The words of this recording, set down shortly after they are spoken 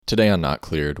Today on Not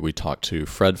Cleared, we talked to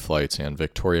Fred Fleitz and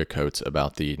Victoria Coates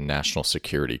about the National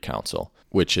Security Council,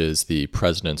 which is the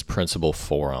president's principal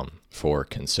forum for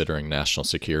considering national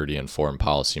security and foreign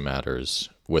policy matters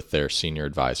with their senior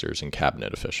advisors and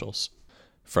cabinet officials.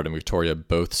 Fred and Victoria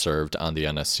both served on the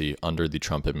NSC under the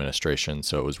Trump administration,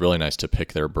 so it was really nice to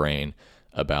pick their brain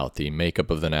about the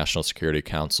makeup of the National Security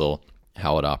Council,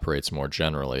 how it operates more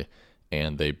generally,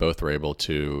 and they both were able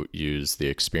to use the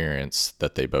experience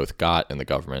that they both got in the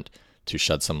government to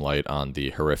shed some light on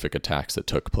the horrific attacks that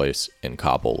took place in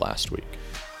Kabul last week.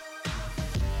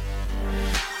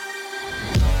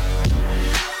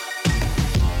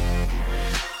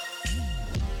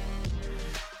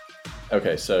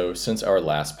 Okay, so since our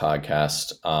last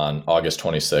podcast on August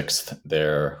 26th,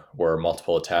 there were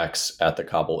multiple attacks at the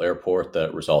Kabul airport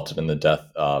that resulted in the death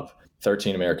of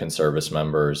 13 American service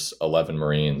members, 11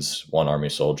 Marines, 1 Army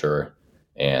soldier,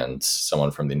 and someone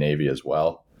from the Navy as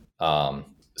well.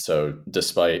 So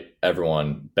despite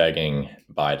everyone begging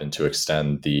Biden to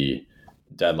extend the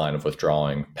deadline of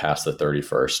withdrawing past the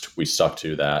 31st, we stuck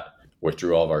to that,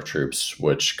 withdrew all of our troops,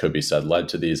 which could be said led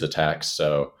to these attacks.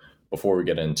 So before we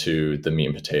get into the meat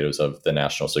and potatoes of the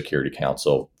National Security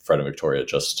Council, Fred and Victoria,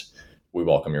 we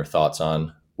welcome your thoughts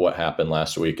on what happened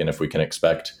last week and if we can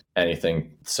expect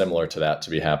anything similar to that to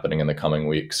be happening in the coming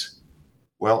weeks.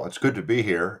 Well, it's good to be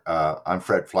here. I'm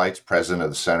Fred Fleitz, president of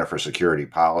the Center for Security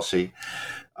Policy.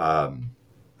 Joe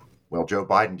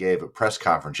Biden gave a press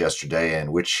conference yesterday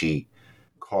in which he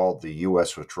called the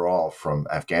U.S. withdrawal from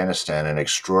Afghanistan an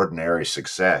extraordinary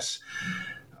success.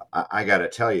 I got to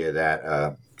tell you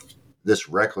that this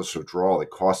reckless withdrawal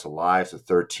that cost the lives of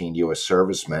 13 U.S.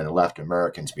 servicemen and left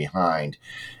Americans behind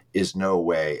is no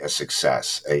way a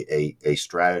success. A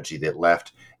strategy that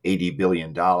left $80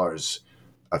 billion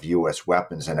of U.S.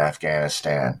 weapons in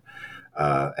Afghanistan,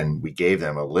 and we gave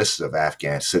them a list of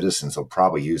Afghan citizens they'll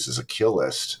probably use as a kill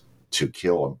list to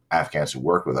kill Afghans who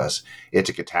work with us. It's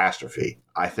a catastrophe.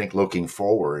 I think looking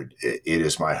forward, it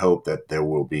is my hope that there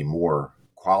will be more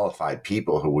qualified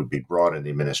people who would be brought in the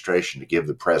administration to give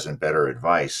the president better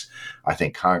advice. I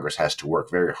think Congress has to work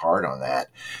very hard on that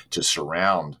to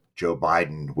surround Joe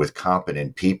Biden with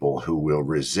competent people who will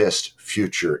resist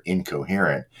future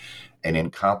incoherent and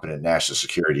incompetent national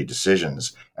security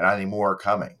decisions. And I think more are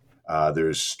coming.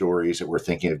 There's stories that we're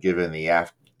thinking of giving the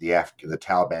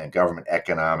Taliban government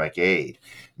economic aid,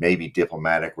 maybe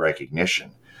diplomatic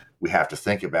recognition. We have to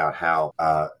think about how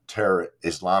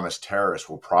Islamist terrorists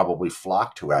will probably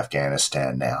flock to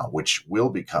Afghanistan now, which will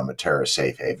become a terrorist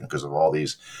safe haven because of all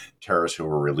these terrorists who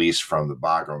were released from the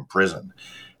Bagram prison.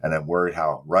 And I'm worried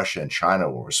how Russia and China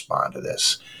will respond to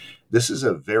this. This is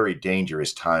a very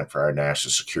dangerous time for our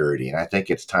national security, and I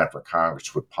think it's time for Congress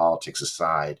to put politics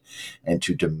aside and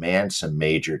to demand some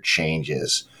major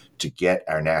changes to get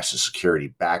our national security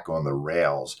back on the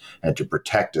rails and to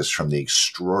protect us from the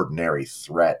extraordinary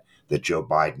threat that Joe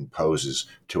Biden poses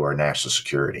to our national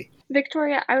security.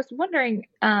 Victoria, I was wondering,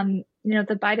 the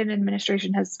Biden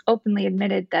administration has openly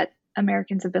admitted that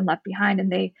Americans have been left behind, and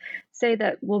they say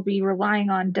that we'll be relying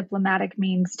on diplomatic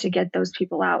means to get those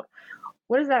people out.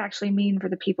 What does that actually mean for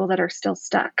the people that are still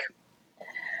stuck?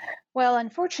 Well,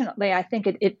 unfortunately, I think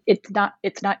it's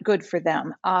not good for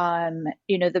them.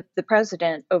 The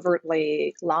president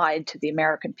overtly lied to the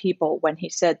American people when he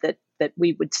said that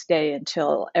we would stay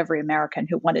until every American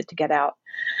who wanted to get out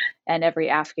and every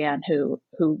Afghan who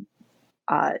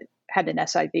had an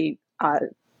SIV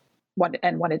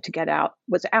wanted to get out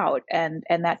was out, and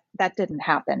that didn't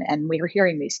happen. And we were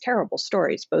hearing these terrible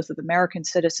stories, both of American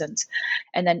citizens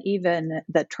and then even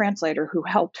the translator who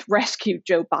helped rescue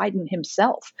Joe Biden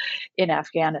himself in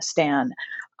Afghanistan,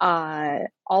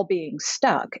 all being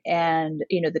stuck. And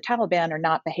the Taliban are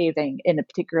not behaving in a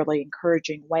particularly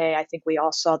encouraging way. I think we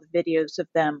all saw the videos of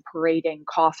them parading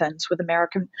coffins with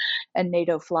American and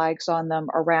NATO flags on them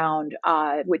around,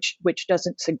 which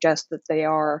doesn't suggest that they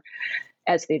are,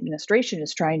 as the administration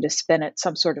is trying to spin it,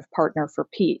 some sort of partner for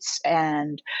peace.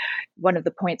 And one of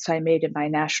the points I made in my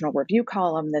National Review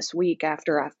column this week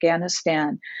after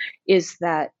Afghanistan is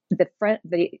that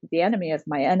the enemy of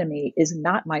my enemy is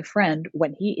not my friend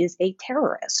when he is a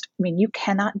terrorist. I mean, you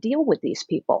cannot deal with these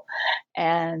people.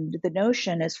 And the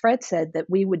notion, as Fred said, that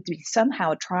we would be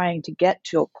somehow trying to get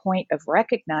to a point of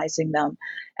recognizing them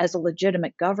as a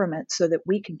legitimate government so that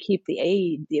we can keep the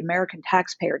aid, the American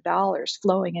taxpayer dollars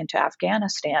flowing into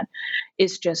Afghanistan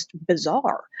is just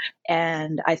bizarre.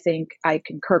 And I think I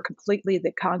concur completely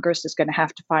that Congress is going to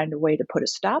have to find a way to put a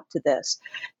stop to this,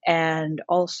 and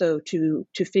also to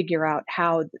figure out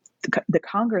how the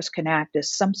Congress can act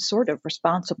as some sort of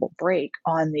responsible brake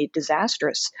on the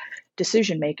disastrous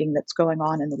decision-making that's going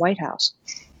on in the White House.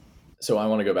 So I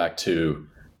want to go back to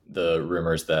the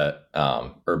rumors that,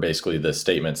 or basically the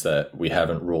statements that we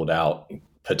haven't ruled out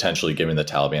potentially giving the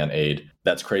Taliban aid.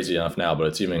 That's crazy enough now, but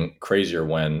it's even crazier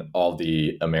when all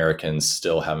the Americans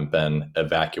still haven't been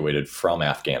evacuated from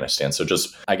Afghanistan. So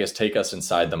just, I guess, take us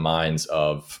inside the minds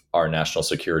of our national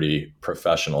security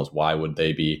professionals. Why would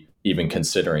they be even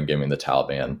considering giving the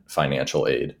Taliban financial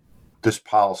aid? This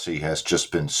policy has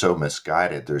just been so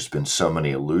misguided. There's been so many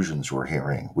illusions we're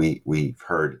hearing. We've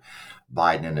heard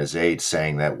Biden and his aides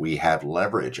saying that we have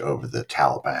leverage over the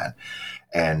Taliban,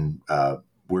 and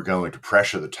we're going to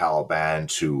pressure the Taliban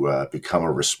to become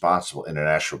a responsible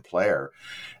international player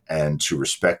and to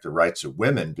respect the rights of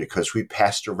women because we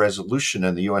passed a resolution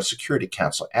in the UN Security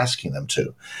Council asking them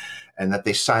to, and that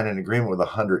they signed an agreement with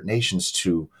 100 nations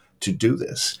to do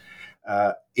this.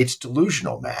 It's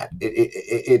delusional, Matt.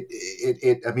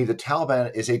 I mean, the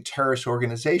Taliban is a terrorist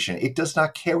organization. It does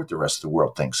not care what the rest of the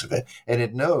world thinks of it. And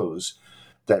it knows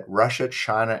that Russia,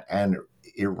 China, and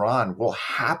Iran will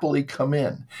happily come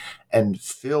in and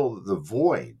fill the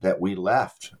void that we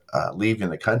left leaving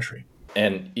the country.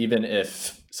 And even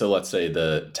if, so let's say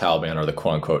the Taliban are the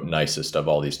quote unquote nicest of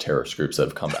all these terrorist groups that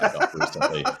have come back up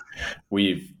recently,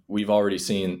 we've already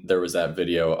seen, there was that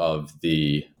video of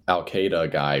the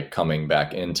Al-Qaeda guy coming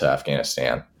back into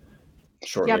Afghanistan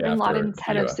shortly after. Bin Laden's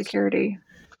head of security.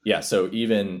 Yeah, so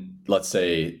even, let's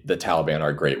say the Taliban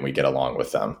are great and we get along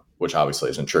with them, which obviously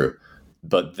isn't true,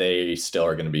 but they still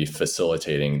are going to be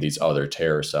facilitating these other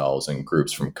terror cells and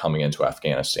groups from coming into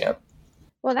Afghanistan.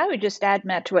 Well, I would just add,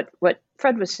 Matt, to what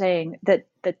Fred was saying, that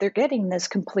they're getting this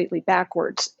completely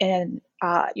backwards. And,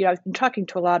 I've been talking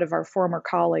to a lot of our former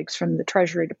colleagues from the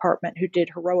Treasury Department who did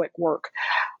heroic work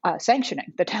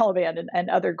sanctioning the Taliban and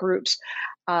other groups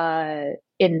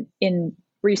in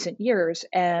recent years.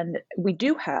 And we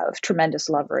do have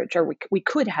tremendous leverage, or we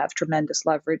could have tremendous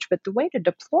leverage. But the way to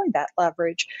deploy that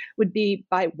leverage would be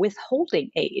by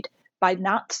withholding aid, by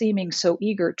not seeming so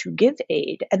eager to give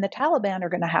aid. And the Taliban are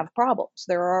going to have problems.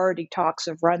 There are already talks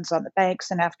of runs on the banks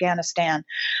in Afghanistan.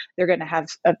 They're going to have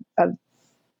a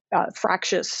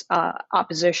fractious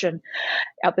opposition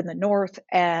up in the north.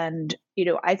 And,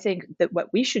 I think that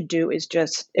what we should do is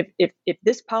just, if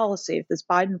this policy, if this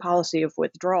Biden policy of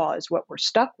withdrawal is what we're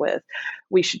stuck with,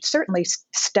 we should certainly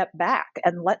step back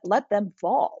and let them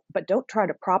fall, but don't try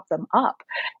to prop them up.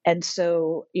 And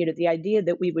so, the idea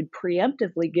that we would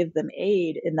preemptively give them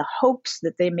aid in the hopes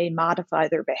that they may modify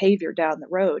their behavior down the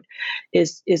road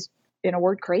is in a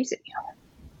word, crazy.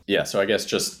 Yeah, so I guess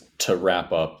just to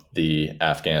wrap up the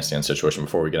Afghanistan situation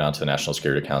before we get on to the National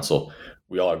Security Council,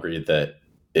 we all agreed that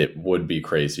it would be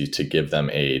crazy to give them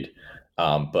aid.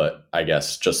 But I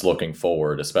guess just looking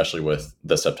forward, especially with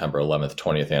the September 11th,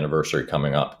 20th anniversary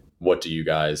coming up, what do you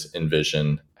guys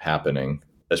envision happening,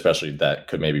 especially that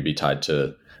could maybe be tied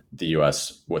to the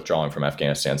U.S. withdrawing from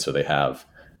Afghanistan so they have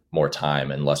more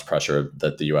time and less pressure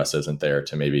that the U.S. isn't there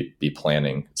to maybe be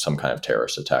planning some kind of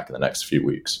terrorist attack in the next few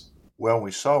weeks? Well,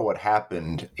 we saw what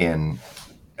happened in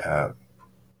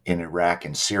Iraq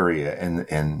and Syria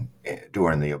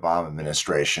during the Obama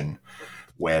administration,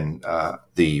 when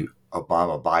the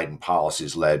Obama-Biden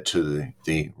policies led to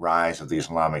the rise of the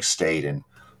Islamic State, and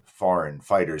foreign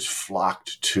fighters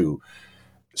flocked to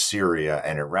Syria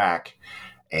and Iraq.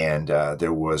 And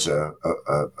there was a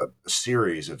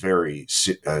series of very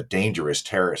dangerous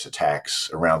terrorist attacks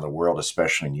around the world,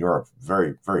 especially in Europe.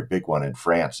 Very, very big one in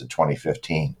France in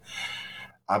 2015.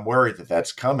 I'm worried that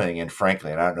that's coming. And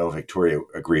frankly, and I don't know if Victoria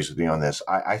agrees with me on this,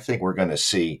 I think we're going to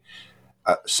see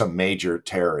some major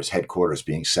terrorist headquarters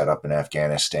being set up in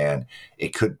Afghanistan.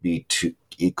 It could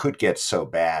get so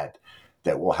bad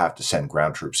that we'll have to send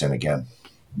ground troops in again.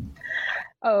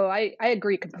 Oh, I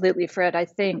agree completely, Fred. I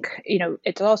think,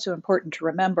 it's also important to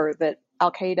remember that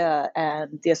Al-Qaeda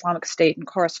and the Islamic State in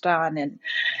Khorasan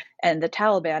and the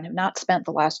Taliban have not spent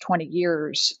the last 20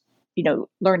 years,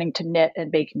 learning to knit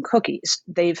and baking cookies.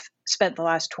 They've spent the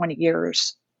last 20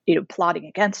 years, plotting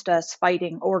against us,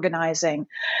 fighting, organizing.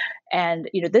 And,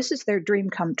 this is their dream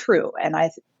come true. And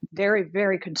I'm very,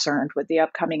 very concerned with the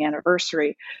upcoming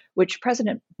anniversary, which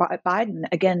President Biden,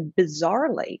 again,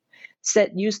 bizarrely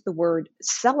used the word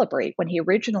celebrate when he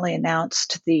originally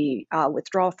announced the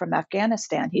withdrawal from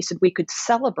Afghanistan. He said we could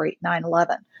celebrate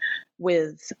 9/11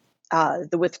 with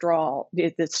the withdrawal,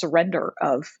 the surrender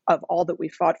of all that we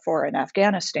fought for in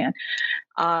Afghanistan.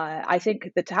 I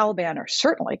think the Taliban are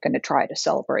certainly going to try to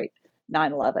celebrate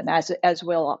 9/11, as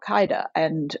will Al-Qaeda.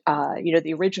 And,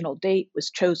 the original date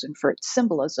was chosen for its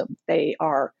symbolism. They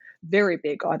are very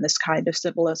big on this kind of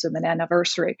symbolism and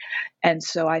anniversary. And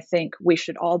so I think we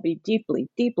should all be deeply,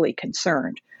 deeply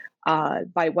concerned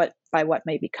by what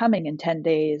may be coming in 10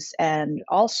 days, and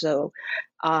also,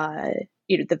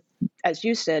 as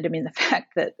you said, I mean, the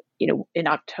fact that in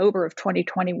October of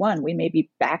 2021 we may be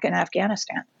back in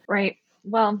Afghanistan. Right.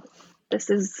 Well,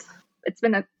 it's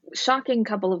been a shocking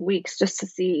couple of weeks just to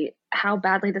see how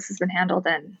badly this has been handled,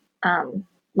 and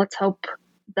let's hope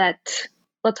that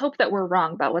we're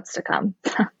wrong about what's to come.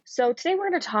 So today we're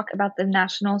going to talk about the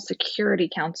National Security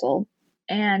Council.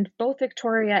 And both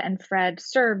Victoria and Fred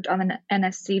served on the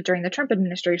NSC during the Trump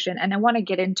administration, and I want to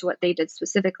get into what they did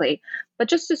specifically. But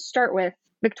just to start with,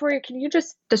 Victoria, can you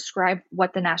just describe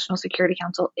what the National Security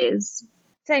Council is?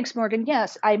 Thanks, Morgan.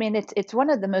 Yes, I mean, it's one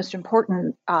of the most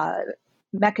important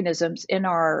mechanisms in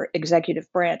our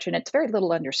executive branch, and it's very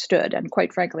little understood. And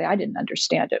quite frankly, I didn't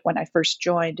understand it when I first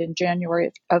joined in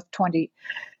January of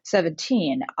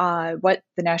 2017. What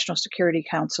the National Security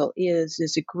Council is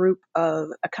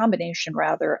a combination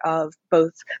of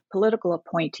both political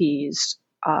appointees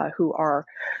who are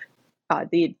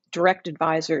the direct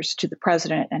advisors to the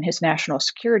president and his national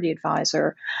security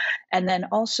advisor, and then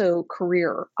also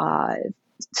career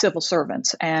civil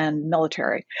servants and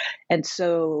military. And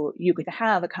so you could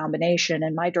have a combination.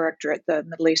 In my directorate, the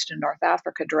Middle East and North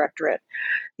Africa directorate,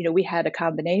 we had a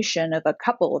combination of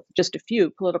just a few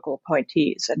political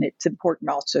appointees. And it's important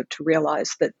also to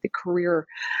realize that the career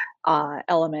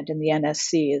element in the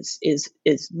NSC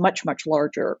is much, much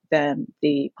larger than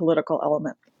the political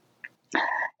element.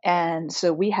 And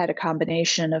so we had a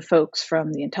combination of folks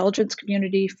from the intelligence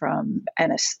community, from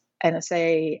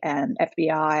NSA and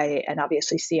FBI, and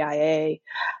obviously CIA,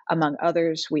 among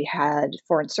others. We had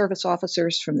Foreign Service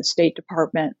officers from the State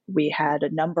Department. We had a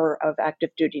number of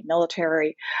active duty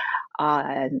military,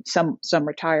 and some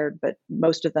retired, but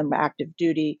most of them active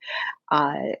duty.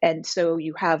 And so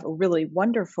you have a really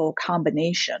wonderful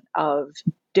combination of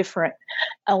different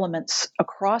elements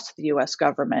across the U.S.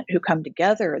 government who come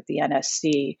together at the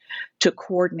NSC to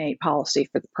coordinate policy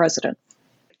for the president.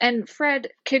 And Fred,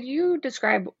 could you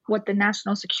describe what the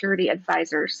National Security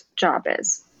Advisor's job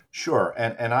is? Sure.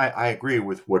 And I agree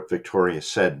with what Victoria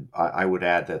said. I would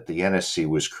add that the NSC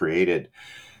was created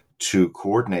to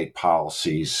coordinate national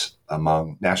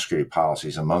security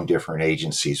policies among different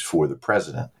agencies for the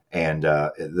president. And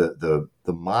the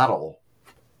model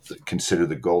considered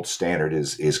the gold standard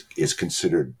is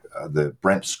considered the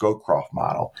Brent Scowcroft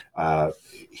model.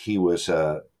 He was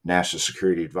a national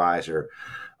security advisor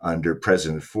under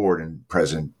President Ford and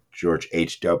President George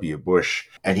H.W. Bush,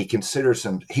 and he considered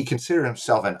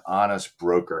himself an honest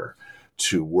broker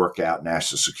to work out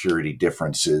national security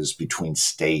differences between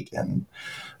state and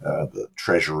the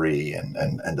Treasury and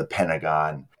the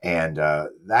Pentagon. And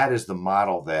that is the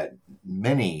model that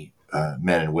many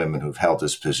men and women who've held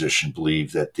this position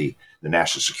believe that the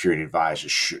national security advisor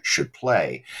should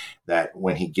play, that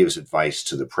when he gives advice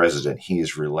to the president, he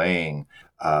is relaying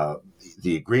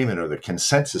the agreement or the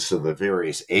consensus of the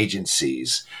various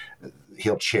agencies.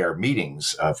 He'll chair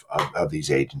meetings of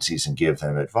these agencies and give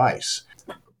them advice.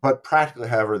 But practically,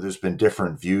 however, there's been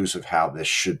different views of how this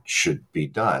should be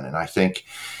done. And I think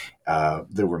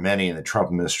there were many in the Trump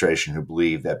administration who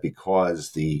believed that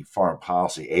because the foreign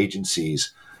policy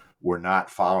agencies were not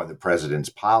following the president's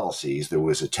policies, there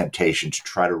was a temptation to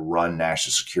try to run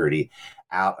national security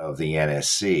out of the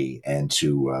NSC and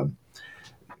to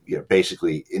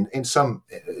basically,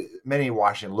 many in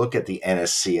Washington look at the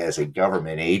NSC as a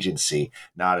government agency,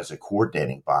 not as a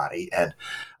coordinating body. And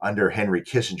under Henry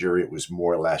Kissinger, it was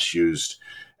more or less used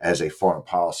as a foreign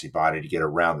policy body to get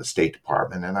around the State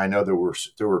Department. And I know there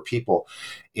were people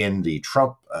in the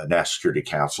Trump National Security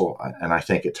Council, and I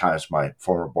think at times my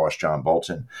former boss, John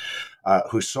Bolton,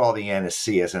 who saw the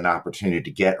NSC as an opportunity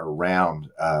to get around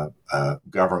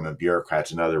government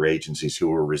bureaucrats and other agencies who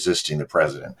were resisting the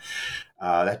president.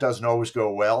 That doesn't always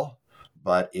go well,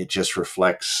 but it just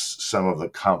reflects some of the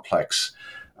complex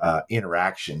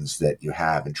interactions that you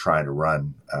have in trying to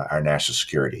run our national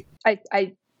security.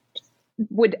 I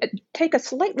would take a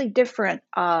slightly different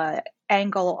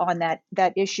angle on that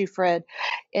issue, Fred,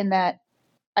 in that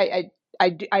I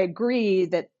agree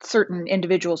that certain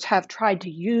individuals have tried to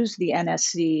use the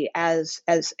NSC as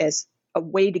a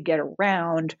way to get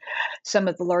around some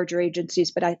of the larger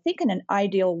agencies. But I think in an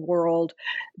ideal world,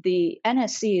 the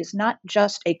NSC is not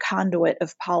just a conduit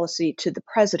of policy to the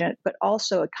president, but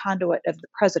also a conduit of the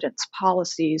president's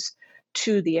policies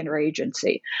to the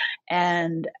interagency.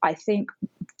 And I think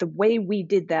the way we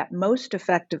did that most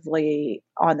effectively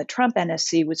on the Trump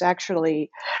NSC was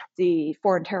actually the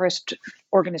Foreign Terrorist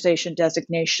Organization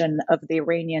designation of the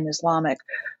Iranian Islamic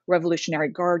Revolutionary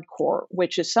Guard Corps,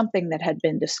 which is something that had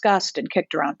been discussed and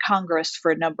kicked around Congress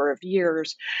for a number of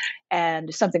years,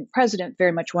 and something the president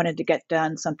very much wanted to get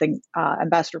done, something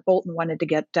Ambassador Bolton wanted to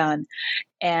get done.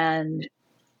 And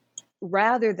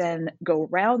rather than go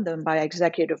around them by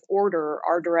executive order,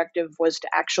 our directive was to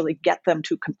actually get them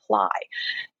to comply.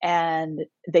 And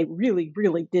they really,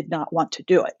 really did not want to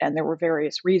do it. And there were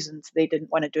various reasons they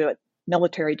didn't want to do it.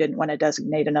 Military didn't want to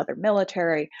designate another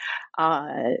military.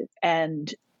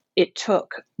 And it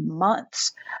took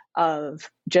months of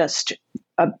just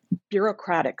a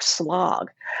bureaucratic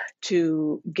slog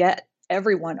to get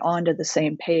everyone onto the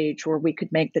same page where we could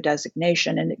make the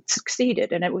designation, and it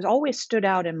succeeded. And it was always stood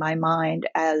out in my mind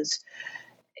as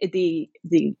the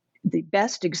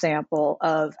best example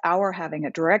of our having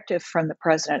a directive from the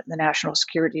president and the national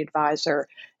security advisor,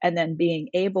 and then being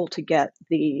able to get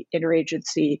the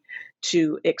interagency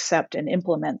to accept and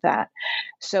implement that.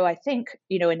 So I think,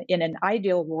 in an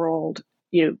ideal world,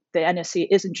 the NSC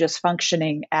isn't just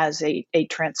functioning as a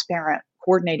transparent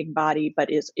coordinating body, but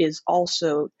is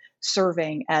also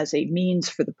serving as a means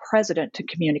for the president to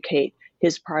communicate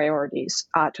his priorities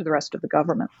to the rest of the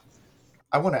government.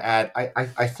 I want to add,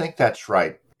 I think that's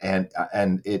right. And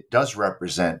it does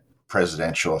represent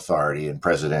presidential authority and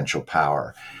presidential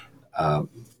power.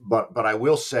 But I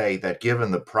will say that given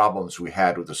the problems we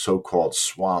had with the so-called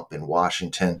swamp in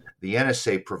Washington, the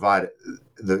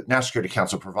the National Security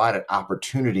Council provided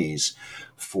opportunities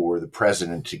for the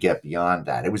president to get beyond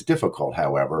that. It was difficult,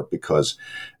 however, because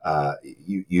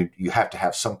you have to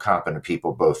have some competent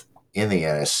people both in the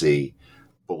NSC,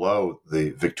 below the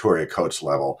Victoria Coates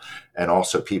level, and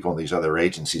also people in these other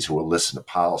agencies who will listen to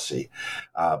policy.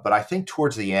 But I think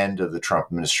towards the end of the Trump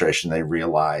administration, they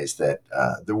realized that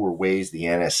there were ways the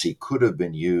NSC could have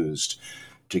been used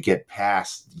to get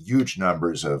past huge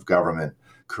numbers of government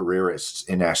careerists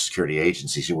in national security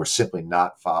agencies who were simply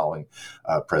not following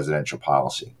presidential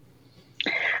policy.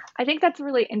 I think that's a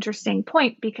really interesting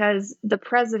point, because the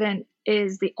president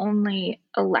is the only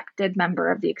elected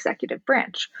member of the executive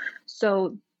branch.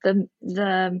 So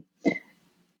the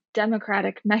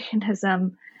democratic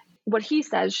mechanism, what he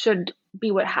says should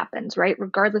be what happens, right?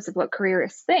 Regardless of what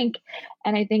careerists think.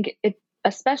 And I think it,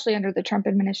 especially under the Trump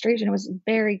administration, it was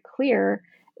very clear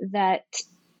that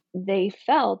they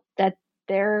felt that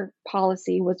their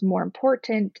policy was more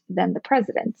important than the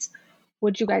president's.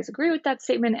 Would you guys agree with that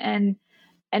statement?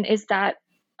 And is that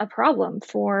a problem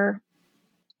for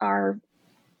our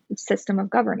system of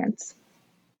governance?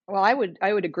 Well, I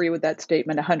would agree with that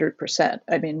statement 100%.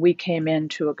 I mean, we came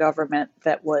into a government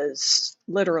that was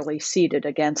literally seated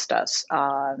against us.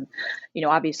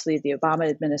 Obviously, the Obama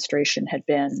administration had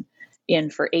been in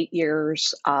for 8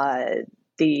 years.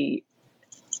 The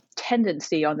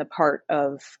tendency on the part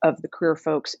of the career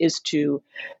folks is to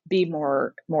be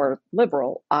more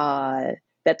liberal.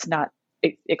 That's not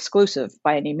exclusive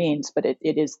by any means, but it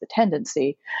is the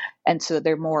tendency. And so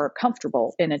they're more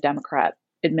comfortable in a Democrat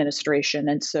administration.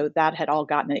 And so that had all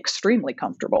gotten extremely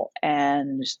comfortable.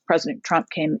 And President Trump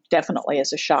came definitely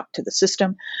as a shock to the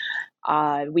system.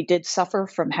 We did suffer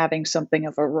from having something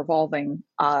of a revolving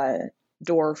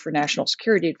door for national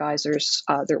security advisors.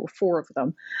 There were 4 of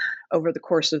them over the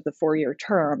course of the 4-year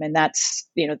term. And that's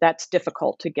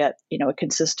difficult to get, a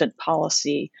consistent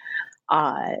policy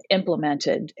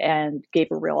implemented, and gave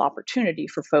a real opportunity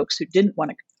for folks who didn't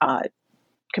want to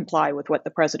comply with what the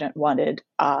president wanted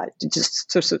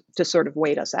to sort of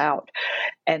wait us out.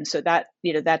 And so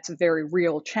that's a very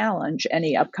real challenge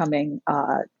any upcoming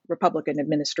Republican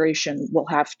administration will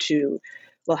have to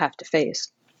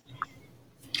face.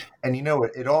 And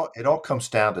it all comes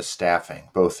down to staffing,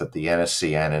 both at the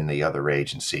NSC and in the other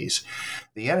agencies.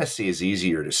 The NSC is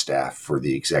easier to staff for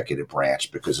the executive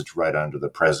branch because it's right under the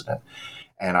president.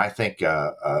 And I think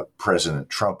President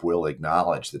Trump will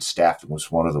acknowledge that staffing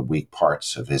was one of the weak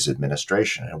parts of his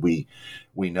administration. And we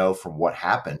know from what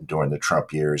happened during the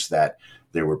Trump years that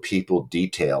there were people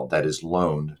detailed, that is,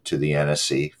 loaned to the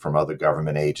NSC from other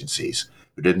government agencies,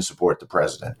 who didn't support the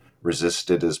president,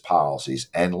 resisted his policies,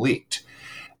 and leaked.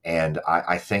 And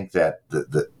I think that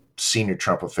the senior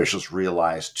Trump officials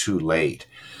realized too late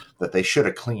that they should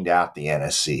have cleaned out the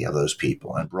NSC of those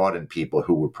people and brought in people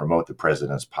who would promote the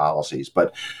president's policies.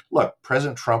 But look,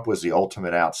 President Trump was the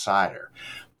ultimate outsider.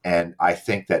 And I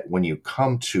think that when you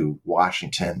come to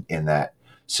Washington in that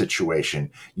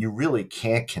situation, you really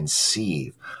can't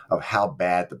conceive of how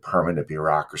bad the permanent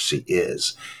bureaucracy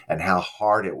is and how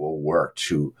hard it will work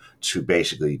to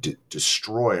basically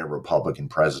destroy a Republican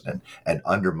president and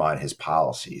undermine his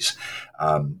policies.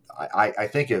 I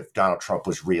think if Donald Trump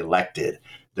was reelected,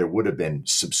 there would have been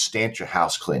substantial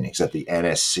house cleanings at the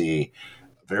NSC,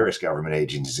 various government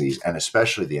agencies, and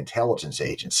especially the intelligence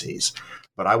agencies.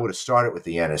 But I would have started with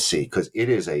the NSC because it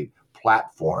is a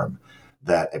platform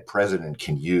that a president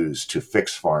can use to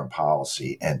fix foreign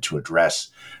policy and to address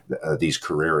these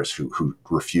careerists who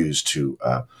refuse to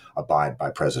abide by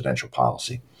presidential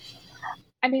policy.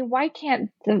 I mean, why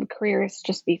can't the careerists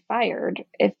just be fired?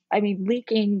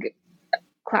 Leaking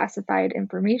classified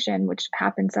information, which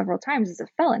happened several times, is a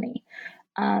felony.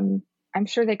 I'm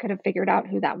sure they could have figured out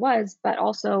who that was, but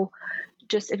also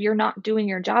just if you're not doing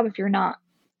your job, if you're not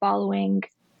following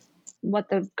what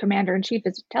the commander-in-chief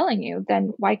is telling you,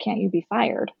 then why can't you be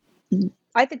fired?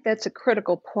 I think that's a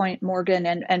critical point, Morgan,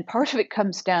 and part of it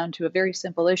comes down to a very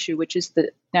simple issue, which is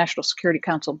the National Security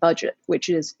Council budget, which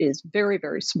is very,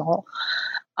 very small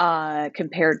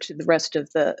compared to the rest of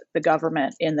the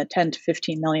government in the $10 to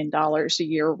 $15 million a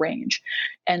year range.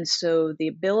 And so the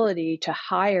ability to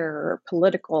hire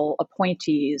political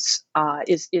appointees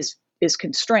is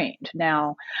constrained.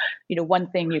 Now, one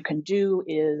thing you can do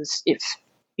is if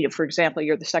for example,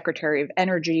 you're the Secretary of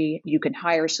Energy, you can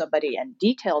hire somebody and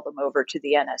detail them over to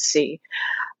the NSC,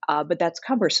 but that's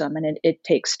cumbersome and it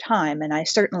takes time. And I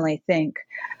certainly think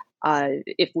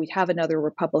if we have another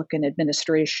Republican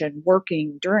administration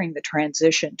working during the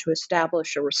transition to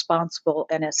establish a responsible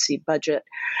NSC budget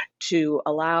to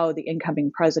allow the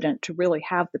incoming president to really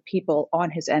have the people on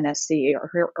his NSC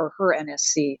or her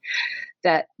NSC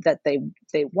that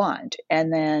they want.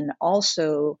 And then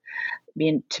also,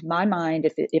 to my mind,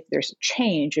 if there's a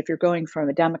change, if you're going from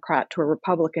a Democrat to a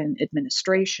Republican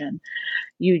administration,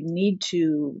 you need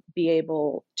to be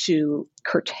able to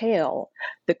curtail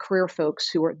the career folks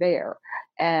who are there.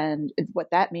 And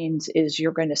what that means is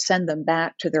you're going to send them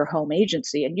back to their home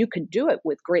agency, and you can do it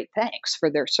with great thanks for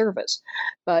their service.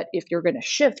 But if you're going to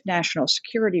shift national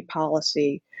security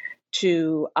policy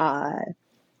to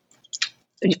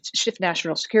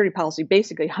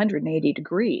basically 180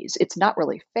 degrees, it's not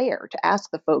really fair to ask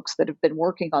the folks that have been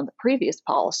working on the previous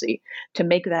policy to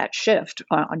make that shift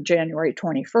on January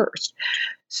 21st.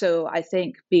 So I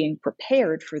think being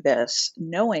prepared for this,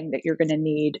 knowing that you're going to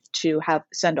need to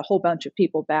send a whole bunch of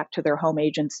people back to their home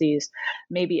agencies,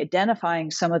 maybe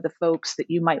identifying some of the folks that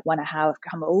you might want to have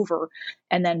come over,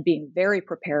 and then being very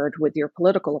prepared with your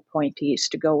political appointees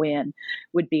to go in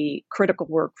would be critical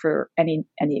work for any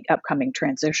upcoming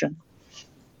transition.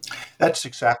 That's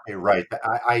exactly right.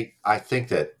 I think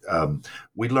that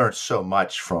we learned so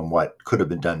much from what could have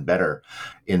been done better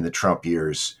in the Trump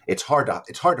years. It's hard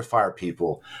to fire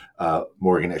people,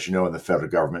 Morgan, as you know, in the federal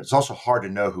government. It's also hard to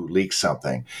know who leaks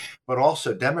something. But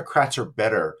also, Democrats are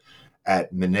better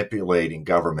at manipulating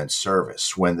government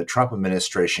service. When the Trump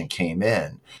administration came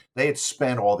in, they had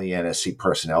spent all the NSC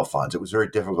personnel funds. It was very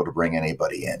difficult to bring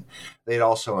anybody in. They'd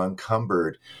also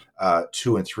encumbered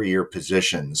 2 and 3 year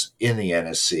positions in the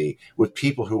NSC with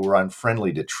people who were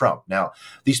unfriendly to Trump. Now,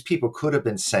 these people could have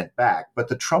been sent back, but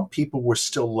the Trump people were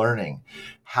still learning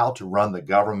how to run the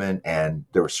government, and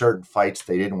there were certain fights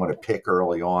they didn't want to pick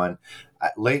early on.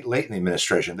 Late in the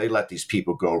administration, they let these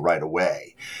people go right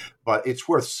away. But it's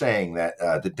worth saying that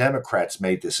the Democrats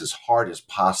made this as hard as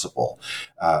possible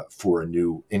for a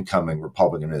new incoming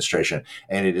Republican administration.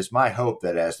 And it is my hope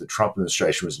that as the Trump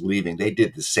administration was leaving, they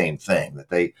did the same thing, that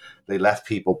they left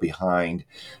people behind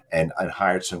and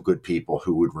hired some good people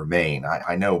who would remain.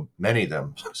 I know many of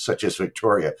them, such as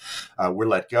Victoria, were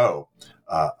let go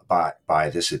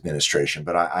by this administration.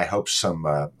 But I hope some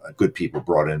good people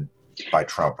brought in by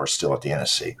Trump are still at the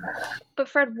NSC. But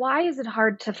Fred, why is it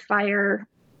hard to fire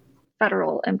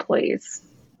federal employees?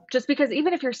 Just because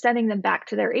even if you're sending them back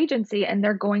to their agency and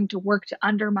they're going to work to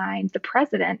undermine the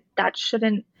president, that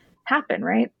shouldn't happen,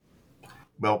 right?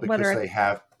 Well, because they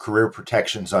have career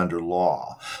protections under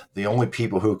law. The only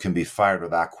people who can be fired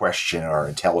without question are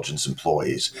intelligence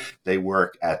employees. They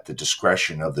work at the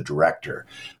discretion of the director.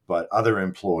 But other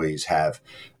employees have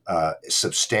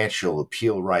substantial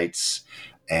appeal rights.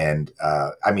 And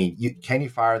can you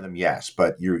fire them? Yes,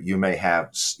 but you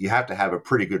have to have a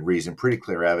pretty good reason, pretty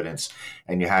clear evidence,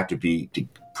 and you have to be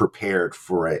prepared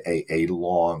for a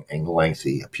long and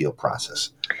lengthy appeal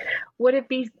process. Would it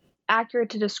be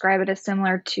accurate to describe it as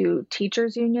similar to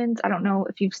teachers' unions? I don't know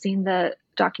if you've seen the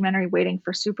documentary Waiting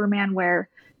for Superman, where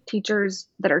teachers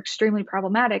that are extremely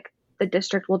problematic, the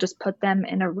district will just put them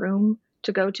in a room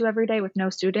to go to every day with no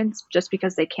students just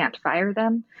because they can't fire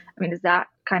them? I mean, is that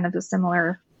kind of a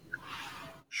similar?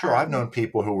 Sure. I've known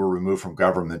people who were removed from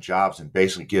government jobs and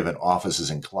basically given offices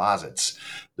and closets.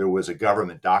 There was a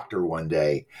government doctor one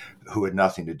day who had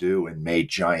nothing to do and made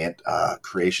giant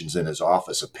creations in his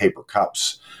office of paper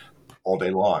cups all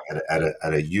day long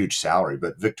at a huge salary.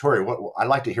 But Victoria, I'd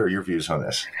like to hear your views on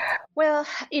this. Well,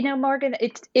 Morgan,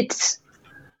 it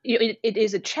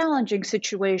is a challenging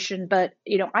situation, but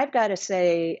I've got to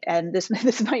say, and this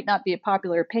might not be a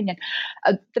popular opinion,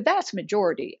 the vast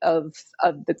majority of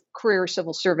the career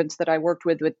civil servants that I worked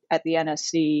with at the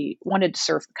NSC wanted to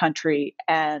serve the country,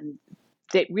 and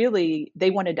they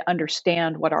wanted to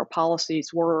understand what our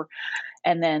policies were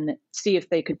and then see if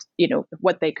they could,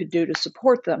 what they could do to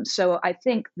support them. So I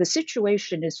think the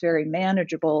situation is very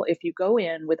manageable if you go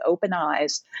in with open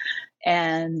eyes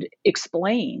and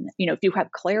explain, if you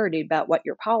have clarity about what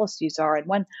your policies are. And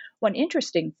one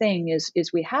interesting thing is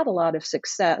we had a lot of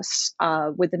success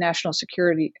with the National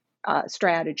Security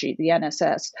Strategy, the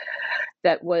NSS,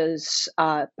 that was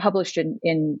published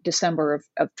in December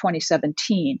of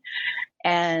 2017.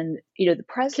 And, the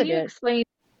president... Can you explain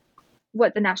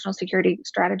what the National Security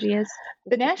Strategy is?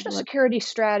 The National Security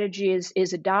Strategy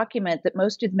is a document that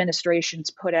most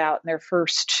administrations put out in their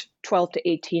first 12 to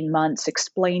 18 months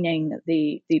explaining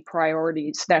the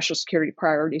priorities, national security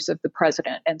priorities of the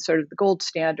president. And sort of the gold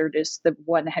standard is the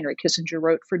one Henry Kissinger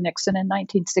wrote for Nixon in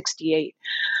 1968.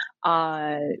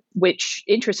 Which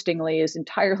interestingly is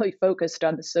entirely focused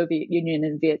on the Soviet Union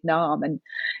and Vietnam. And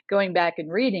going back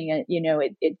and reading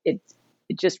it, it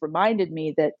just reminded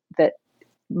me that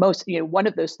most, one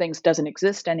of those things doesn't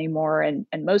exist anymore, and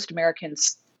most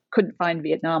Americans couldn't find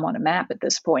Vietnam on a map at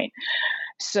this point.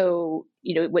 So,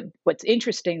 what's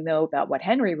interesting though about what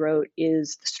Henry wrote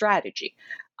is the strategy,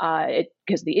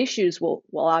 because the issues will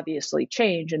obviously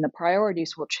change and the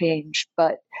priorities will change,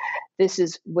 but this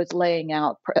was laying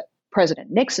out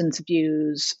President Nixon's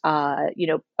views, of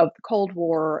the Cold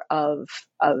War, of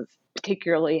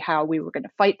particularly how we were going to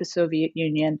fight the Soviet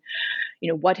Union,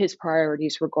 what his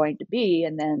priorities were going to be,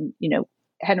 and then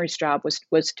Henry's job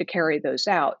was to carry those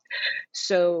out.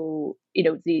 So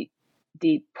the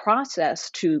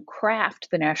process to craft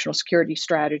the national security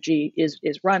strategy is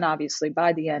run obviously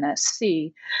by the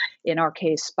NSC, in our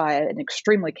case by an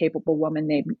extremely capable woman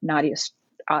named Nadia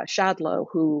Shadlow,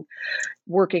 who,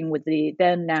 working with the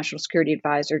then National Security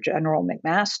Advisor, General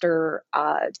McMaster,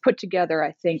 put together,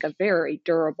 I think, a very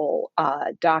durable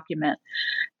document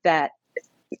that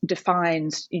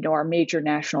defines, our major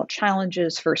national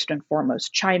challenges, first and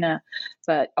foremost China,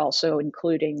 but also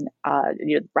including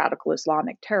radical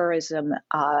Islamic terrorism,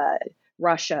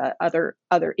 Russia,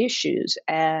 other issues.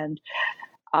 And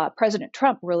President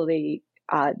Trump really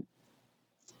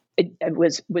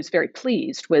was very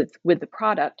pleased with the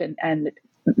product and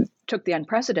took the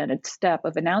unprecedented step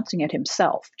of announcing it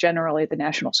himself. Generally, the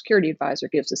National Security Advisor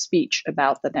gives a speech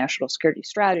about the national security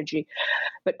strategy,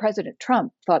 but President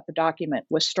Trump thought the document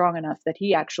was strong enough that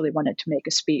he actually wanted to make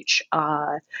a speech,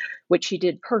 which he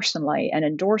did personally and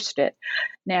endorsed it.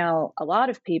 Now, a lot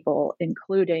of people,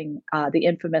 including the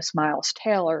infamous Miles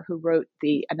Taylor, who wrote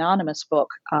the anonymous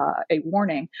book, A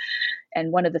Warning,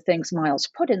 and one of the things Miles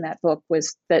put in that book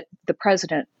was that the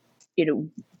president,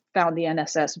 found the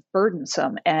NSS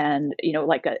burdensome and,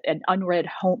 like an unread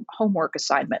homework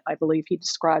assignment, I believe he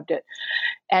described it.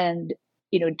 And,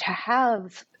 to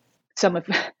have some of,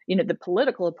 the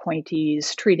political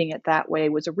appointees treating it that way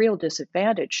was a real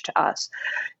disadvantage to us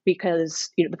because,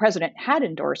 the president had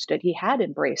endorsed it, he had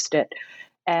embraced it.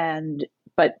 And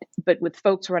but with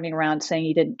folks running around saying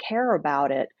he didn't care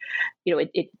about it,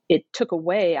 it took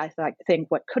away, I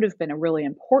think, what could have been a really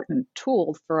important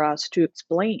tool for us to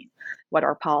explain what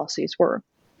our policies were.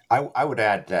 I would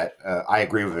add that I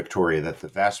agree with Victoria that the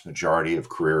vast majority of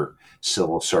career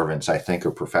civil servants, I think,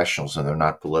 are professionals and they're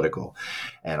not political.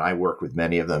 And I work with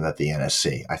many of them at the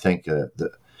NSC. I think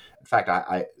in fact,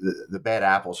 the bad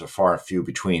apples are far and few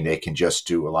between. They can just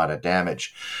do a lot of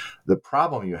damage. The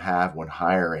problem you have when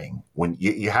hiring, when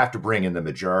you have to bring in the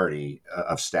majority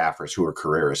of staffers who are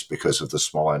careerists because of the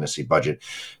small NSC budget.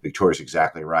 Victoria's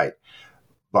exactly right.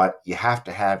 But you have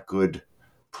to have good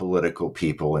political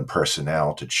people and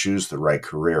personnel to choose the right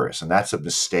careerists. And that's a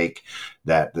mistake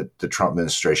that the Trump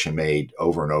administration made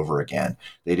over and over again.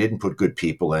 They didn't put good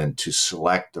people in to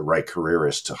select the right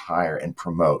careerists to hire and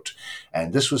promote.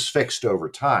 And this was fixed over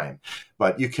time.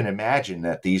 But you can imagine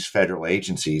that these federal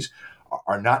agencies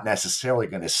are not necessarily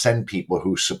going to send people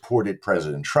who supported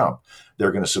President Trump.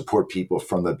 They're going to support people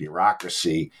from the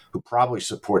bureaucracy who probably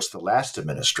supports the last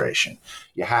administration.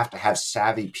 You have to have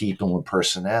savvy people and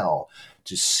personnel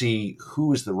to see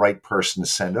who is the right person to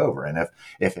send over. And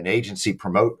if an agency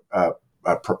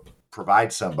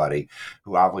provides somebody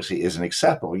who obviously isn't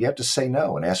acceptable, you have to say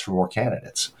no and ask for more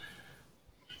candidates.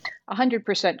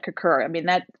 100% concur. I mean,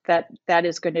 that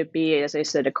is going to be, as I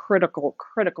said, a critical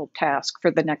task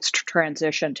for the next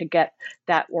transition to get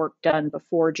that work done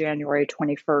before January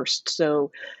 21st,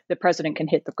 so the president can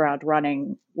hit the ground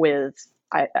running with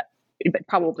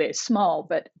probably a small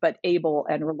but able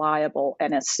and reliable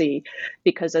NSC.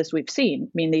 Because as we've seen,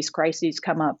 I mean, these crises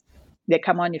come up. They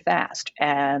come on you fast,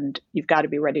 and you've got to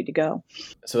be ready to go.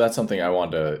 So that's something I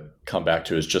wanted to come back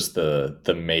to, is just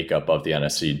the makeup of the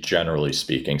NSC, generally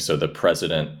speaking. So the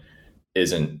president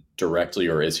isn't directly,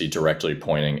 or is he directly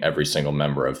appointing every single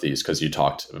member of these? Because you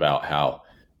talked about how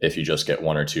if you just get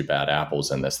one or two bad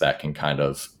apples in this, that can kind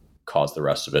of cause the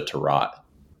rest of it to rot.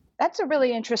 That's a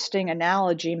really interesting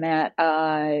analogy, Matt,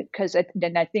 because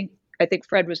I think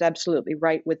Fred was absolutely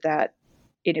right with that.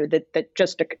 You know, that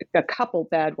just a couple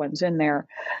bad ones in there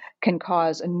can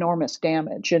cause enormous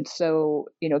damage. And so,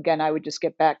 you know, again, I would just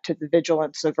get back to the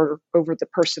vigilance over the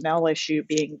personnel issue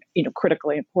being, you know,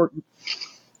 critically important.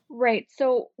 Right.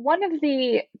 So one of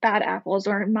the bad apples,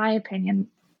 or in my opinion,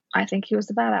 I think he was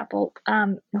the bad apple,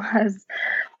 was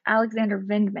Alexander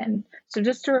Vindman. So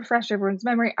just to refresh everyone's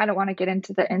memory, I don't want to get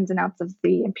into the ins and outs of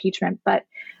the impeachment, but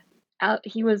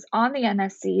he was on the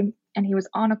NSC and he was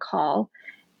on a call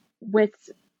with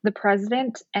the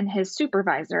president and his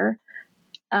supervisor,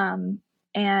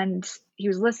 and he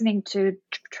was listening to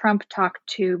Trump talk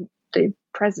to the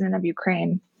president of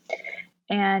Ukraine,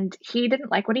 and he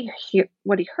didn't like what he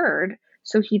heard,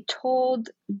 so he told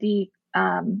the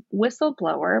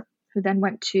whistleblower, who then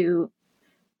went to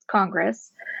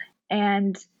Congress,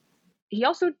 and he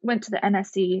also went to the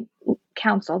NSC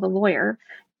counsel, the lawyer,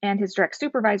 and his direct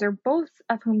supervisor, both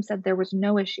of whom said there was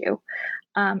no issue.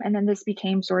 And then this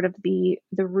became sort of the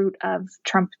root of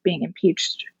Trump being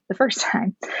impeached the first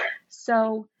time.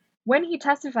 So when he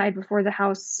testified before the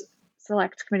House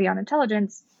Select Committee on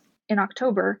Intelligence in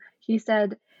October, he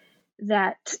said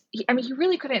that, he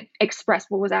really couldn't express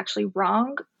what was actually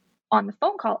wrong on the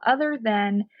phone call, other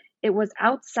than it was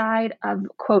outside of,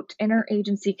 quote,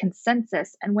 interagency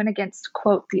consensus, and went against,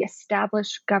 quote, the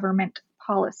established government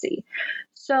policy.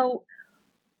 So,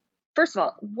 first of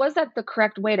all, was that the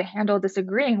correct way to handle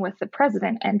disagreeing with the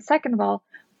president? And second of all,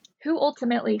 who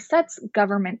ultimately sets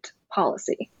government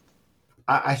policy?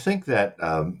 I think that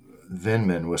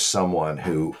Vindman was someone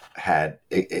who had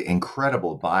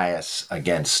incredible bias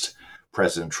against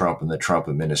President Trump and the Trump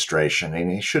administration,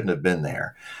 and he shouldn't have been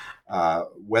there.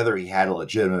 Whether he had a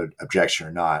legitimate objection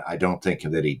or not, I don't think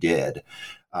that he did.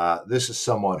 This is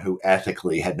someone who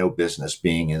ethically had no business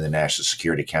being in the National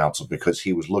Security Council, because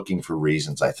he was looking for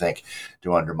reasons, I think,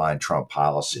 to undermine Trump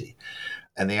policy.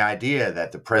 And the idea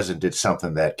that the president did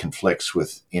something that conflicts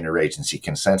with interagency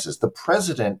consensus, the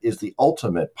president is the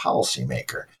ultimate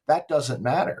policymaker. That doesn't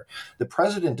matter. The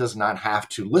president does not have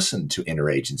to listen to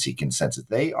interagency consensus.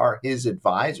 They are his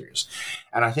advisors.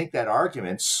 And I think that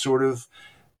argument sort of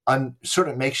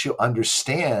makes you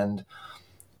understand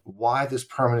why this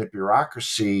permanent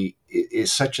bureaucracy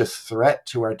is such a threat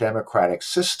to our democratic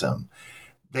system.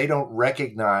 They don't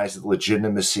recognize the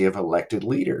legitimacy of elected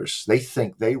leaders. They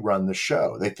think they run the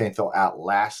show. They think they'll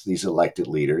outlast these elected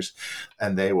leaders,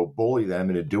 and they will bully them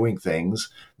into doing things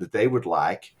that they would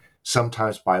like,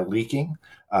 sometimes by leaking,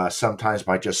 sometimes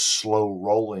by just slow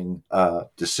rolling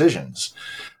decisions.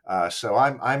 So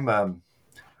I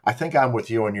think I'm with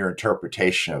you on your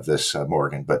interpretation of this,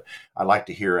 Morgan, but I'd like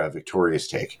to hear Victoria's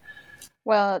take.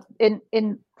 Well,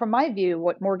 from my view,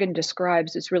 what Morgan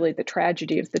describes is really the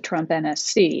tragedy of the Trump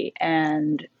NSC.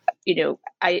 And, you know,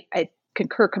 I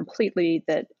concur completely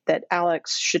that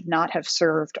Alex should not have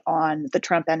served on the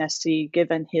Trump NSC,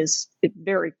 given his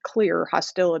very clear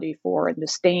hostility for and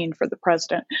disdain for the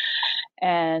president.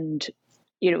 And,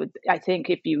 you know, I think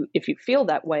if you feel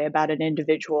that way about an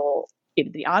individual,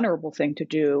 the honorable thing to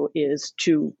do is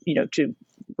to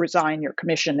resign your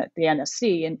commission at the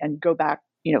NSC and go back,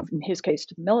 you know, in his case,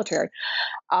 to the military.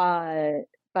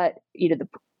 But, you know,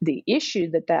 the issue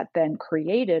that then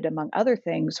created, among other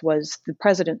things, was the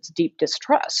president's deep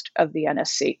distrust of the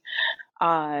NSC.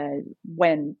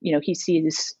 When, you know, he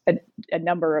sees a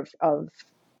number of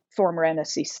former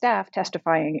NSC staff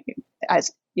testifying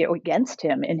as, you know, against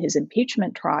him in his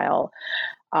impeachment trial,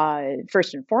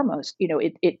 first and foremost,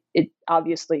 it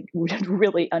obviously would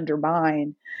really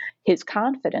undermine his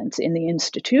confidence in the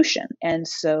institution. And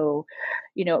so,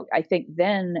 I think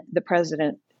then the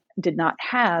president did not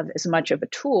have as much of a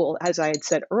tool, as I had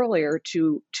said earlier,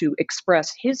 to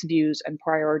express his views and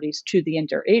priorities to the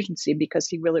interagency, because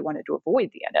he really wanted to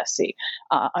avoid the NSC,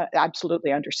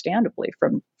 absolutely understandably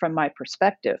from my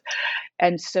perspective.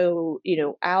 And so,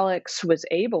 Alex was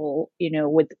able,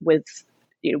 with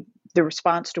the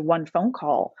response to one phone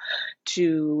call,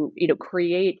 to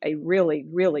create a really,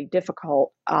 really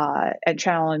difficult and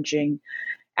challenging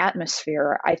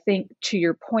atmosphere. I think, to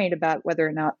your point about whether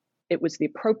or not it was the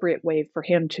appropriate way for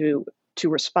him to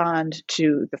respond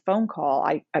to the phone call,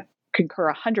 I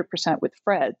concur 100% with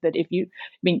Fred that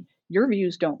your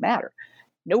views don't matter.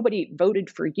 Nobody voted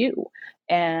for you,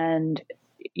 and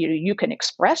you can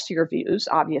express your views,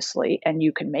 obviously, and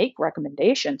you can make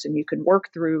recommendations, and you can work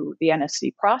through the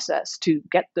NSC process to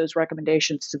get those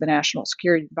recommendations to the National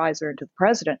Security Advisor and to the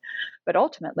president. But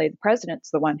ultimately, the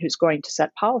president's the one who's going to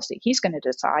set policy. He's going to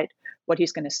decide what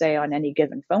he's going to say on any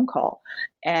given phone call.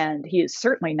 And he is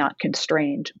certainly not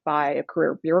constrained by a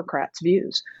career bureaucrat's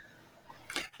views.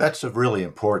 That's a really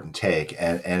important take,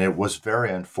 and it was very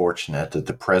unfortunate that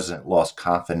the president lost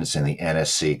confidence in the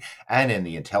NSC and in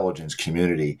the intelligence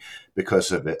community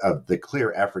because of the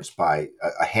clear efforts by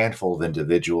a handful of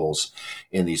individuals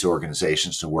in these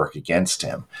organizations to work against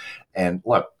him. And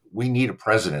look, we need a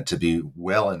president to be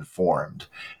well informed,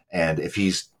 and if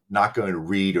he's not going to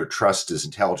read or trust his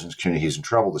intelligence community, he's in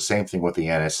trouble. The same thing with the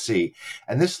NSC.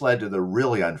 And this led to the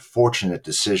really unfortunate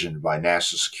decision by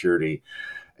National Security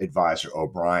Advisor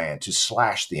O'Brien to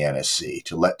slash the NSC,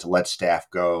 to let staff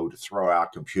go, to throw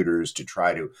out computers, to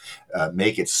try to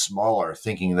make it smaller,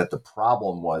 thinking that the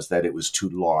problem was that it was too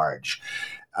large.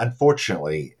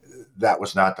 Unfortunately, that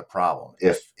was not the problem.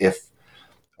 If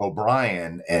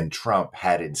O'Brien and Trump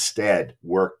had instead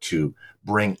worked to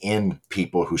bring in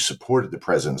people who supported the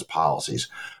president's policies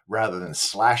rather than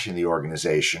slashing the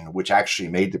organization, which actually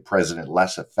made the president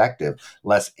less effective,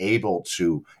 less able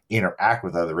to interact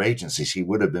with other agencies, he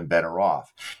would have been better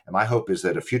off. And my hope is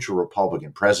that a future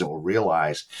Republican president will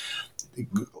realize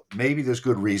maybe there's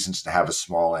good reasons to have a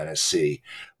small NSC,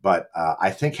 but I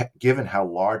think given how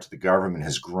large the government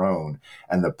has grown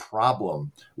and the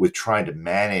problem with trying to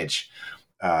manage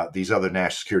these other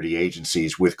national security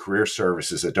agencies with career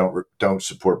services that don't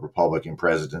support Republican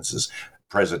presidents,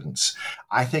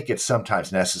 I think it's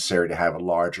sometimes necessary to have a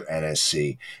larger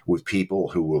NSC with people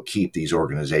who will keep these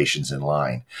organizations in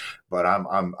line. But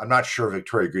I'm not sure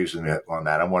Victoria agrees with me on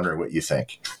that. I'm wondering what you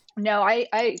think. No,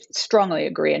 I strongly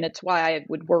agree, and it's why I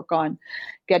would work on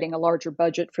getting a larger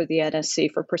budget for the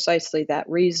NSC for precisely that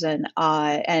reason.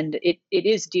 And it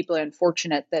is deeply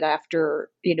unfortunate that after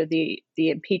the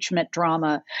impeachment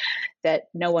drama, that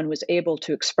no one was able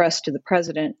to express to the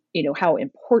president how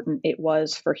important it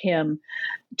was for him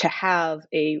to have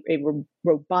a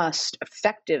robust,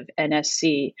 effective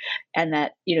NSC, and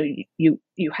that you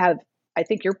have. I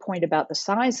think your point about the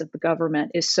size of the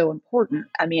government is so important.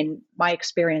 I mean, my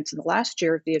experience in the last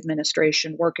year of the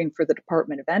administration working for the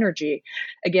Department of Energy,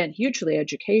 again, hugely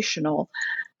educational.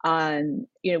 One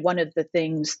of the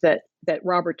things that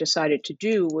Robert decided to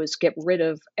do was get rid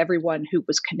of everyone who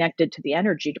was connected to the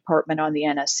Energy Department on the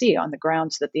NSC on the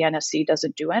grounds that the NSC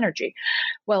doesn't do energy.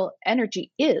 Well,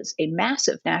 energy is a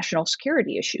massive national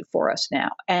security issue for us now.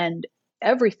 And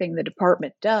everything the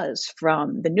department does,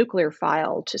 from the nuclear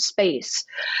file to space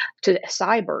to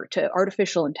cyber to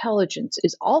artificial intelligence,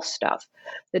 is all stuff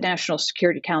the National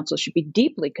Security Council should be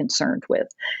deeply concerned with.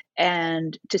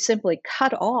 And to simply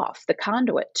cut off the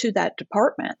conduit to that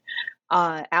department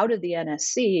out of the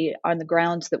NSC on the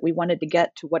grounds that we wanted to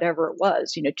get to whatever it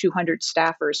was, 200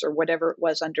 staffers or whatever it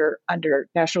was under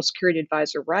National Security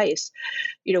Advisor Rice,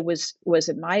 was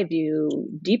in my view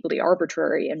deeply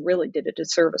arbitrary and really did a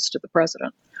disservice to the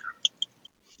president.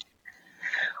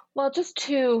 Well, just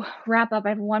to wrap up, I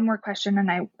have one more question,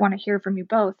 and I want to hear from you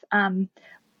both.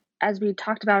 As we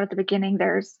talked about at the beginning,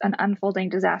 there's an unfolding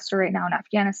disaster right now in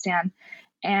Afghanistan,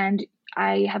 and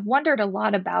I have wondered a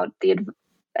lot about the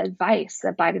advice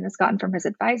that Biden has gotten from his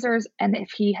advisors, and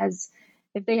if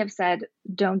they have said,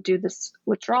 don't do this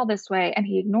withdrawal this way, and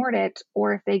he ignored it,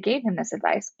 or if they gave him this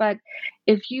advice. But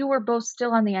if you were both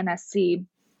still on the NSC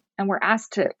and were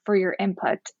asked for your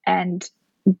input, and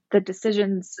the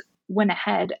decisions went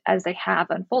ahead as they have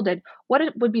unfolded, what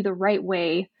would be the right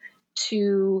way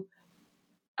to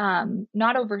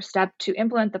not overstep, to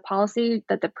implement the policy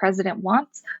that the president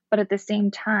wants, but at the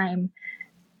same time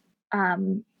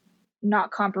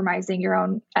not compromising your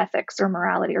own ethics or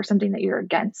morality or something that you're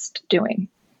against doing?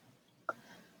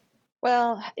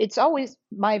 Well, it's always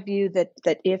my view that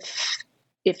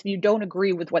if you don't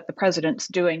agree with what the president's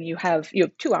doing, you have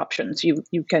two options.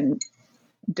 You can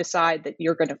decide that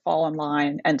you're going to fall in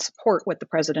line and support what the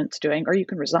president's doing, or you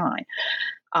can resign.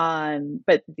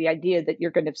 But the idea that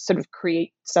you're going to sort of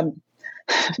create some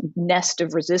nest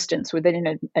of resistance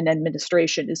within an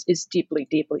administration is deeply,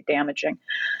 deeply damaging.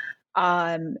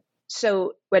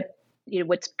 So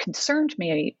what's concerned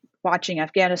me watching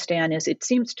Afghanistan is it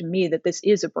seems to me that this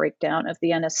is a breakdown of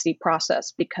the NSC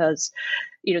process, because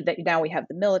that now we have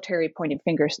the military pointing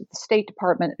fingers at the State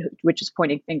Department, which is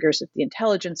pointing fingers at the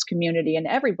intelligence community, and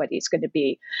everybody's going to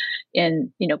be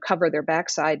in cover their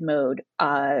backside mode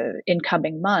in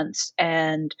coming months.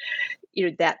 And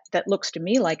that looks to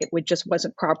me like it just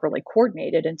wasn't properly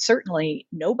coordinated, and certainly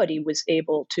nobody was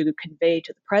able to convey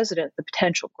to the president the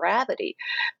potential gravity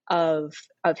of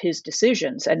his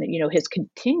decisions, and his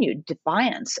continued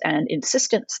defiance and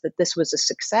insistence that this was a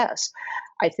success.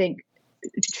 I think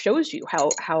it shows you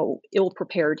how ill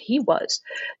prepared he was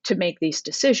to make these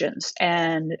decisions,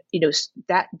 and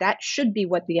that should be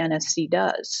what the NSC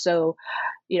does. So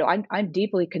I'm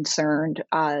deeply concerned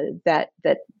that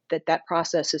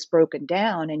process is broken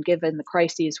down, and given the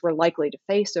crises we're likely to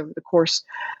face over the course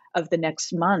of the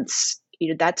next months,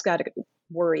 that's got to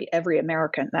worry every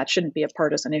American. That shouldn't be a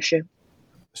partisan issue.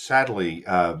 Sadly,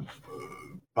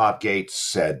 Bob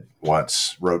Gates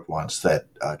wrote once that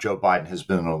Joe Biden has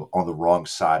been on the wrong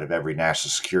side of every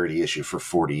national security issue for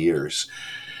 40 years.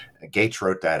 Gates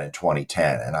wrote that in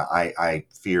 2010, and I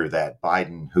fear that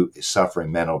Biden, who is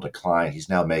suffering mental decline, he's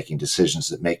now making decisions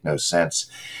that make no sense.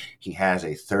 He has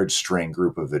a third-string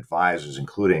group of advisors,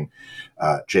 including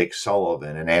Jake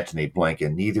Sullivan and Antony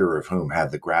Blinken, neither of whom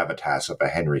have the gravitas of a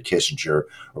Henry Kissinger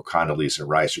or Condoleezza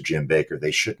Rice or Jim Baker.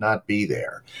 They should not be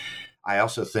there. I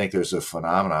also think there's a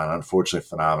phenomenon, unfortunate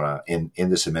phenomenon, in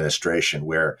this administration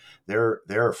where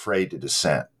they're afraid to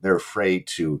dissent. They're afraid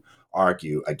to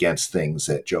argue against things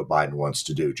that Joe Biden wants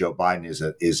to do. Joe Biden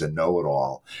is a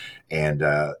know-it-all, and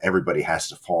everybody has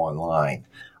to fall in line.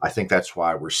 I think that's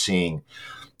why we're seeing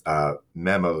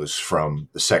memos from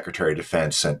the Secretary of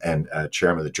Defense and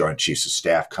Chairman of the Joint Chiefs of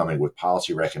Staff coming with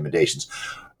policy recommendations,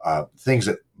 things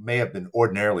that may have been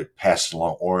ordinarily passed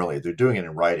along orally. They're doing it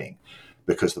in writing,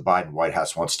 because the Biden White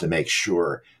House wants to make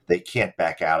sure they can't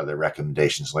back out of their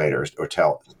recommendations later or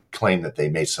claim that they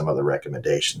made some other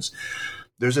recommendations.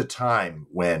 There's a time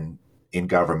when in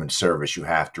government service you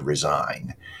have to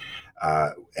resign.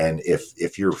 And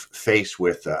if you're faced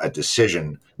with a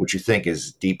decision which you think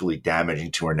is deeply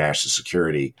damaging to our national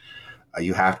security,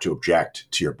 you have to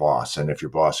object to your boss. And if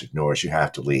your boss ignores, you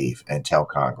have to leave and tell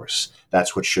Congress.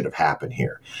 That's what should have happened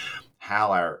here.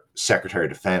 How our Secretary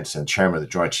of Defense and Chairman of the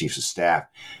Joint Chiefs of Staff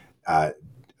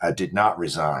did not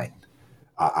resign,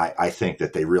 I think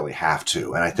that they really have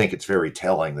to. And I think it's very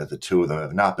telling that the two of them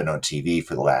have not been on TV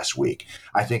for the last week.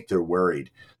 I think they're worried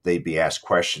they'd be asked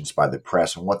questions by the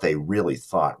press on what they really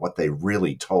thought, what they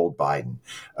really told Biden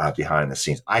behind the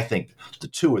scenes. I think the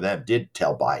two of them did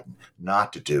tell Biden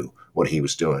not to do what he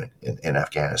was doing in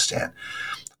Afghanistan.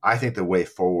 I think the way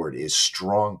forward is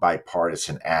strong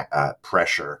bipartisan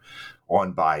pressure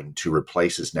on Biden to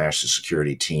replace his national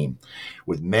security team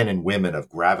with men and women of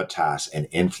gravitas and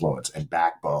influence and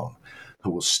backbone who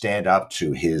will stand up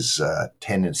to his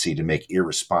tendency to make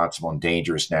irresponsible and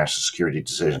dangerous national security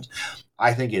decisions.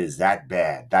 I think it is that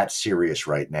bad, that serious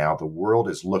right now. The world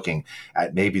is looking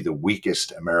at maybe the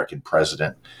weakest American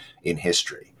president in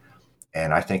history.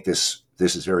 And I think this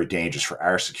is very dangerous for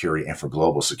our security and for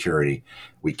global security.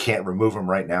 We can't remove him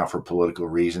right now for political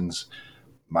reasons.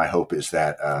 My hope is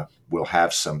that we'll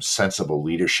have some sensible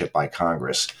leadership by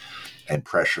Congress and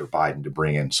pressure Biden to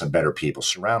bring in some better people,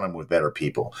 surround him with better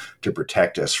people to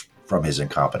protect us from his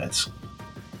incompetence.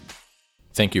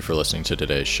 Thank you for listening to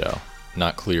today's show.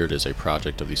 Not Cleared is a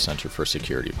project of the Center for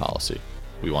Security Policy.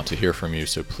 We want to hear from you,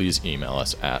 so please email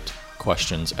us at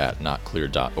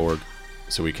questions@notcleared.org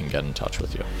so we can get in touch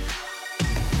with you.